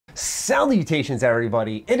Salutations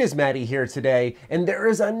everybody, it is Maddie here today, and there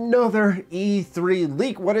is another E3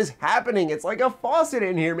 leak. What is happening? It's like a faucet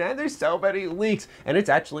in here, man. There's so many leaks, and it's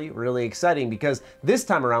actually really exciting because this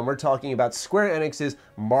time around we're talking about Square Enix's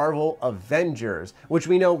Marvel Avengers, which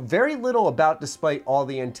we know very little about despite all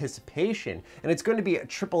the anticipation. And it's going to be a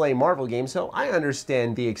AAA Marvel game, so I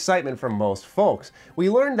understand the excitement from most folks. We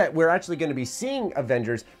learned that we're actually going to be seeing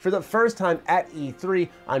Avengers for the first time at E3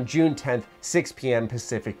 on June 10th, 6 p.m.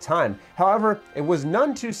 Pacific time. However, it was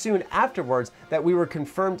none too soon afterwards that we were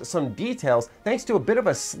confirmed some details thanks to a bit of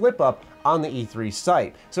a slip up on the E3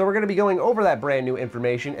 site. So we're going to be going over that brand new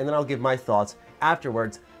information and then I'll give my thoughts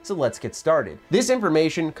afterwards. So let's get started. This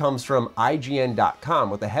information comes from IGN.com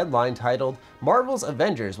with a headline titled, Marvel's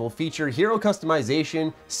Avengers will feature hero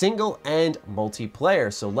customization, single and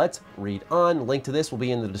multiplayer. So let's read on. Link to this will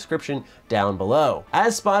be in the description down below.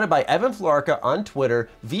 As spotted by Evan Florka on Twitter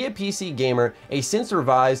via PC Gamer, a since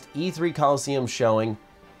revised E3 Coliseum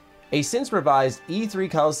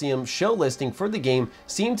show listing for the game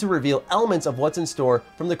seemed to reveal elements of what's in store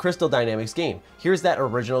from the Crystal Dynamics game. Here's that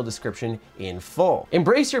original description in full.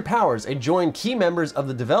 Embrace your powers and join key members of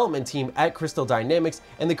the development team at Crystal Dynamics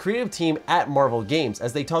and the creative team at Marvel Games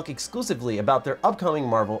as they talk exclusively about their upcoming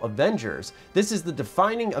Marvel Avengers. This is the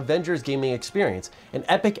defining Avengers gaming experience, an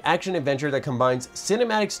epic action adventure that combines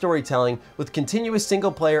cinematic storytelling with continuous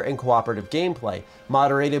single-player and cooperative gameplay.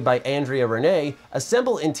 Moderated by Andrea Renee,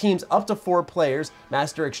 assemble in teams up to 4 players,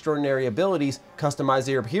 master extraordinary abilities, customize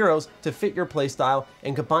your heroes to fit your playstyle,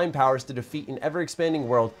 and combine powers to defeat an ever-expanding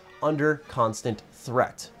world under constant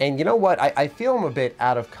threat. And you know what? I feel I'm a bit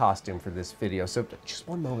out of costume for this video, so just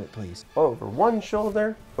one moment, please. Over one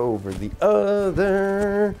shoulder, over the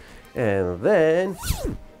other, and then...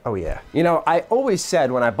 Oh yeah. You know, I always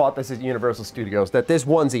said when I bought this at Universal Studios that this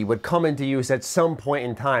onesie would come into use at some point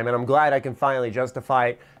in time, and I'm glad I can finally justify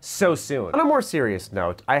it so soon. On a more serious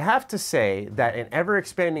note, I have to say that an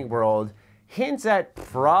ever-expanding world hints at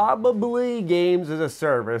probably games as a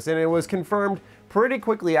service, and it was confirmed pretty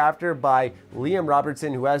quickly after by Liam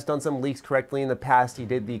Robertson, who has done some leaks correctly in the past. He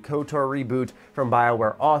did the KOTOR reboot from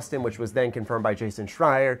BioWare Austin, which was then confirmed by Jason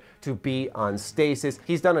Schreier to be on Stasis.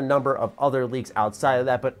 He's done a number of other leaks outside of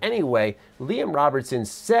that, but anyway, Liam Robertson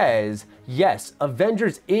says, yes,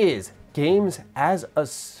 Avengers is games as a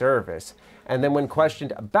service. And then when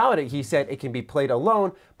questioned about it, he said it can be played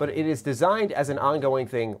alone, but it is designed as an ongoing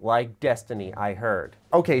thing like Destiny, I heard.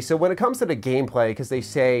 Okay, so when it comes to the gameplay, because they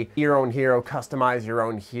say your own hero, customize your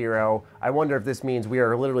own hero, I wonder if this means we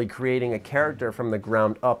are literally creating a character from the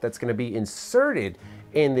ground up that's going to be inserted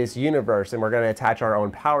in this universe, and we're going to attach our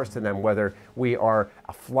own powers to them, whether we are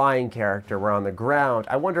a flying character, we're on the ground.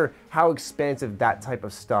 I wonder how expansive that type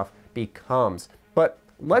of stuff becomes. But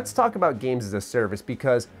let's talk about games as a service,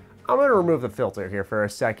 because I'm going to remove the filter here for a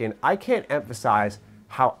second. I can't emphasize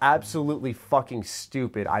how absolutely fucking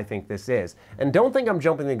stupid I think this is. And don't think I'm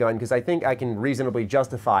jumping the gun, because I think I can reasonably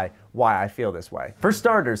justify why I feel this way. For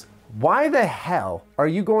starters, why the hell are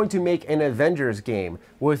you going to make an Avengers game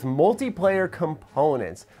with multiplayer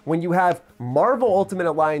components when you have Marvel Ultimate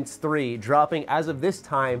Alliance 3 dropping as of this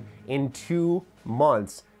time in 2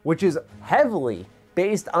 months, which is heavily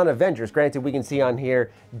based on Avengers? Granted, we can see on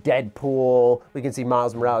here Deadpool, we can see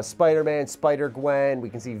Miles Morales, Spider-Man, Spider-Gwen, we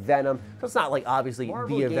can see Venom. So it's not like obviously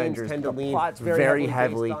Marvel the Avengers tend to lean very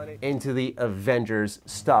heavily into the Avengers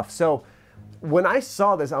stuff. So when I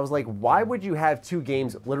saw this, I was like, why would you have 2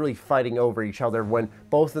 games literally fighting over each other when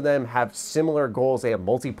both of them have similar goals? They have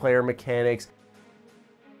multiplayer mechanics.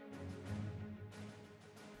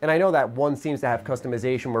 And I know that one seems to have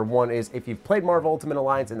customization, where one is, if you've played Marvel Ultimate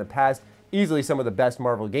Alliance in the past, easily some of the best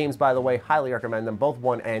Marvel games, by the way, highly recommend them, both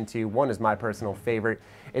 1 and 2. 1 is my personal favorite,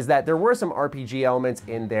 is that there were some RPG elements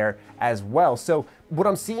in there as well. So what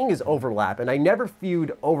I'm seeing is overlap, and I never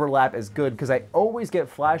viewed overlap as good because I always get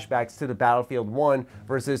flashbacks to the Battlefield 1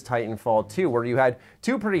 versus Titanfall 2, where you had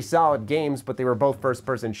 2 pretty solid games, but they were both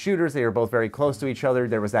first-person shooters. They were both very close to each other.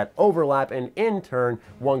 There was that overlap, and in turn,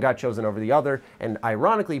 one got chosen over the other, and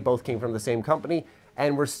ironically, both came from the same company.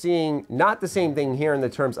 And we're seeing not the same thing here in the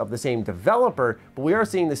terms of the same developer, but we are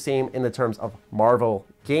seeing the same in the terms of Marvel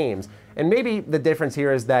games. And maybe the difference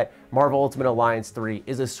here is that Marvel Ultimate Alliance 3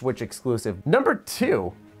 is a Switch exclusive. Number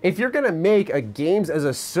 2, if you're gonna make a games as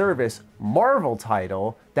a service Marvel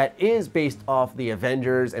title that is based off the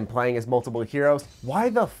Avengers and playing as multiple heroes, why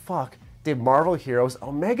the fuck did Marvel Heroes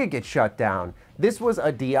Omega get shut down? This was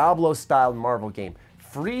a Diablo-style Marvel game,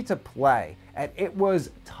 free to play, and it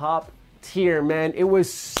was top tier, man. It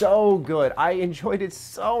was so good. I enjoyed it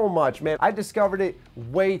so much, man. I discovered it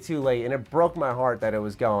way too late, and it broke my heart that it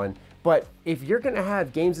was going. But if you're gonna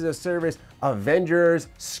have games as a service, Avengers,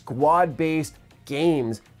 squad-based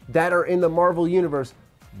games that are in the Marvel Universe,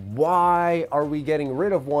 why are we getting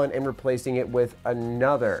rid of one and replacing it with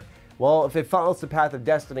another? Well, if it follows the path of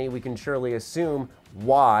Destiny, we can surely assume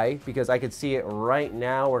why, because I could see it right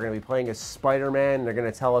now. We're going to be playing as Spider-Man, and they're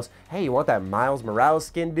going to tell us, hey, you want that Miles Morales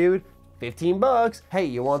skin, dude? 15 bucks. Hey,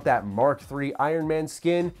 you want that Mark III Iron Man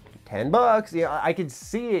skin? 10 bucks. Yeah, I could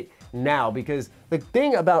see it now, because the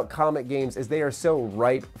thing about comic games is they are so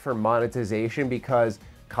ripe for monetization, because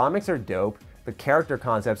comics are dope. The character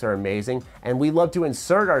concepts are amazing, and we love to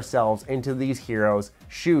insert ourselves into these heroes'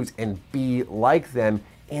 shoes and be like them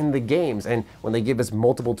in the games. And when they give us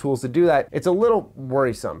multiple tools to do that, it's a little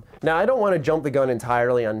worrisome. Now, I don't want to jump the gun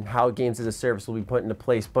entirely on how games as a service will be put into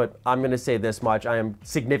place, but I'm going to say this much. I am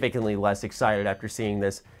significantly less excited after seeing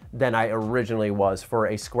this than I originally was for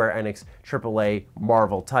a Square Enix AAA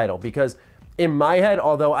Marvel title, because in my head,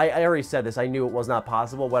 although I already said this, I knew it was not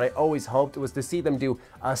possible, what I always hoped was to see them do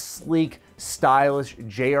a sleek, stylish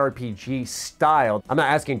JRPG style. I'm not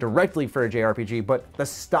asking directly for a JRPG, but the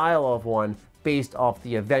style of one based off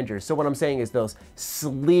the Avengers. So what I'm saying is those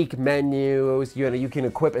sleek menus, you can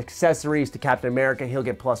equip accessories to Captain America, he'll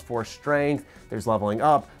get +4 strength, there's leveling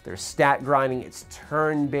up, there's stat grinding, it's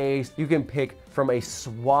turn-based, you can pick from a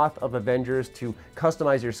swath of Avengers to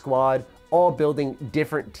customize your squad, all building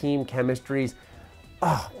different team chemistries.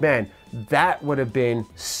 Oh man, that would have been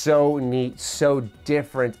so neat, so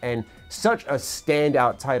different, and such a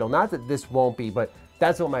standout title. Not that this won't be, but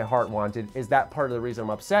that's what my heart wanted. Is that part of the reason I'm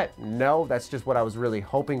upset? No, that's just what I was really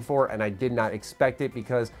hoping for, and I did not expect it,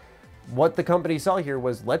 because what the company saw here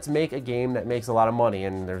was, let's make a game that makes a lot of money,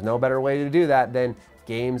 and there's no better way to do that than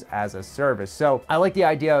games as a service. So I like the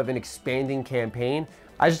idea of an expanding campaign.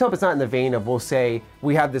 I just hope it's not in the vein of, we'll say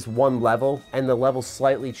we have this one level and the level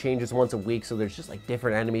slightly changes once a week, so there's just like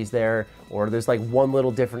different enemies there, or there's like one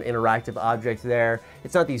little different interactive object there.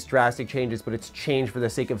 It's not these drastic changes, but it's changed for the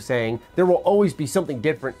sake of saying there will always be something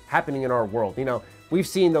different happening in our world. You know, we've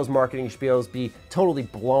seen those marketing spiels be totally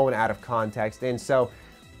blown out of context, and so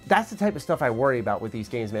that's the type of stuff I worry about with these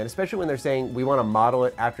games, man, especially when they're saying we want to model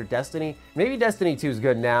it after Destiny. Maybe Destiny 2 is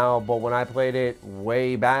good now, but when I played it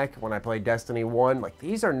way back, when I played Destiny 1, like,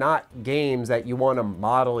 these are not games that you want to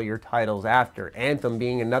model your titles after. Anthem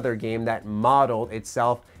being another game that modeled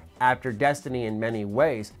itself after Destiny in many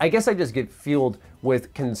ways. I guess I just get fueled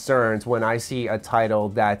with concerns when I see a title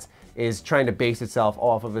that is trying to base itself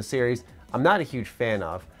off of a series I'm not a huge fan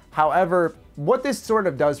of. However, what this sort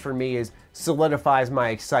of does for me is solidifies my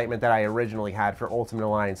excitement that I originally had for Ultimate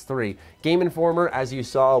Alliance 3. Game Informer, as you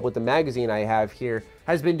saw with the magazine I have here,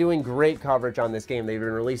 has been doing great coverage on this game. They've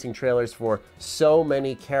been releasing trailers for so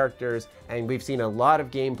many characters, and we've seen a lot of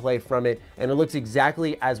gameplay from it, and it looks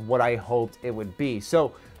exactly as what I hoped it would be.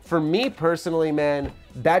 So for me personally, man,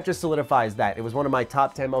 that just solidifies that. It was one of my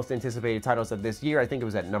top 10 most anticipated titles of this year. I think it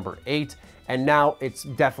was at number 8. And now it's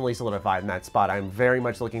definitely solidified in that spot. I'm very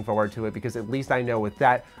much looking forward to it, because at least I know with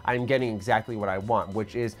that, I'm getting exactly what I want,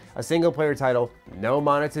 which is a single player title, no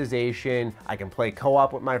monetization. I can play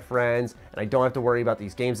co-op with my friends, and I don't have to worry about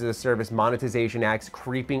these games as a service monetization acts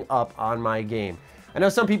creeping up on my game. I know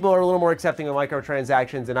some people are a little more accepting of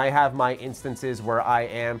microtransactions, and I have my instances where I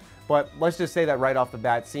am, but let's just say that right off the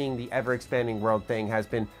bat, seeing the ever-expanding world thing has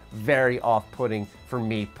been very off-putting for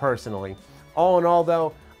me personally. All in all,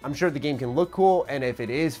 though, I'm sure the game can look cool, and if it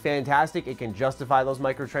is fantastic, it can justify those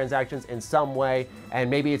microtransactions in some way, and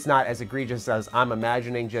maybe it's not as egregious as I'm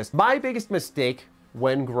imagining. Just my biggest mistake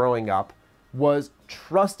when growing up was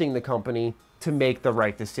trusting the company to make the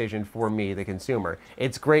right decision for me, the consumer.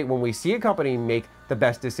 It's great when we see a company make the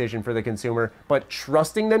best decision for the consumer, but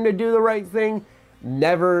trusting them to do the right thing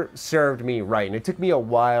never served me right, and it took me a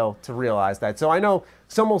while to realize that. So I know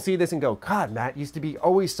some will see this and go, God, Matt used to be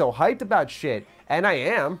always so hyped about shit, and I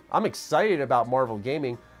am. I'm excited about Marvel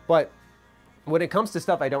gaming, but when it comes to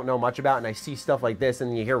stuff I don't know much about, and I see stuff like this,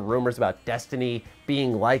 and you hear rumors about Destiny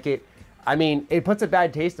being like it, I mean, it puts a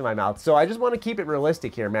bad taste in my mouth. So I just want to keep it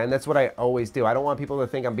realistic here, man. That's what I always do. I don't want people to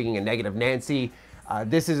think I'm being a negative Nancy.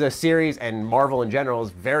 This is a series, and Marvel in general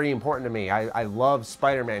is very important to me. I love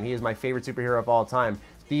Spider-Man. He is my favorite superhero of all time.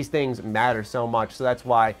 These things matter so much, so that's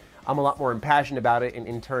why I'm a lot more impassioned about it, and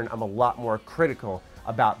in turn, I'm a lot more critical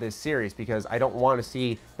about this series, because I don't want to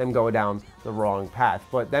see them go down the wrong path.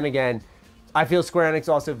 But then again, I feel Square Enix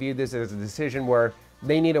also viewed this as a decision where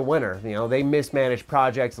they need a winner. You know, they mismanage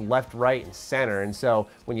projects left, right, and center. And so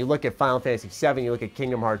when you look at Final Fantasy VII, you look at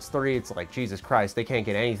Kingdom Hearts 3, it's like, Jesus Christ, they can't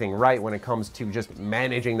get anything right when it comes to just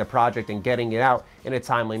managing the project and getting it out in a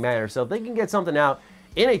timely manner. So if they can get something out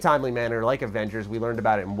in a timely manner like Avengers. We learned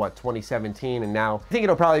about it in, what, 2017, and now I think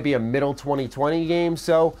it'll probably be a middle 2020 game,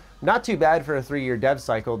 so not too bad for a 3-year dev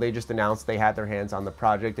cycle. They just announced they had their hands on the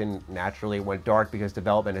project, and naturally it went dark because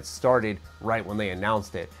development had started right when they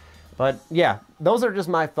announced it. But yeah, those are just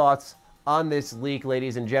my thoughts on this leak,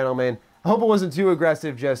 ladies and gentlemen. I hope it wasn't too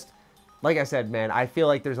aggressive. Just like I said, man, I feel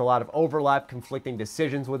like there's a lot of overlap, conflicting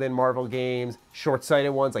decisions within Marvel games,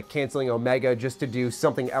 short-sighted ones like canceling Omega just to do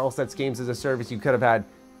something else that's games as a service. You could have had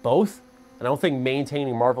both. And I don't think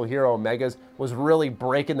maintaining Marvel Hero Omegas was really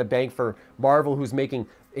breaking the bank for Marvel, who's making,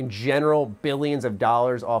 in general, billions of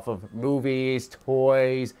dollars off of movies,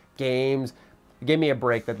 toys, games. Give me a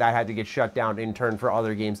break that had to get shut down in turn for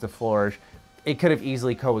other games to flourish. It could have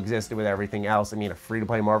easily coexisted with everything else. I mean, a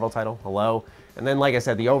free-to-play Marvel title, hello? And then, like I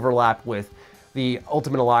said, the overlap with the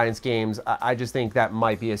Ultimate Alliance games, I just think that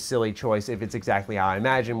might be a silly choice if it's exactly how I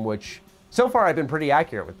imagine, which so far I've been pretty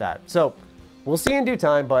accurate with that. So we'll see in due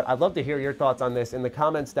time, but I'd love to hear your thoughts on this in the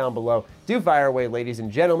comments down below. Do fire away, ladies and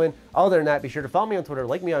gentlemen. Other than that, be sure to follow me on Twitter,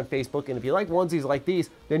 like me on Facebook, and if you like onesies like these,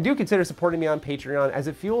 then do consider supporting me on Patreon, as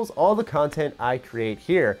it fuels all the content I create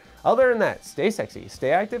here. Other than that, stay sexy,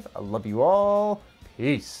 stay active. I love you all.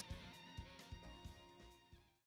 Peace.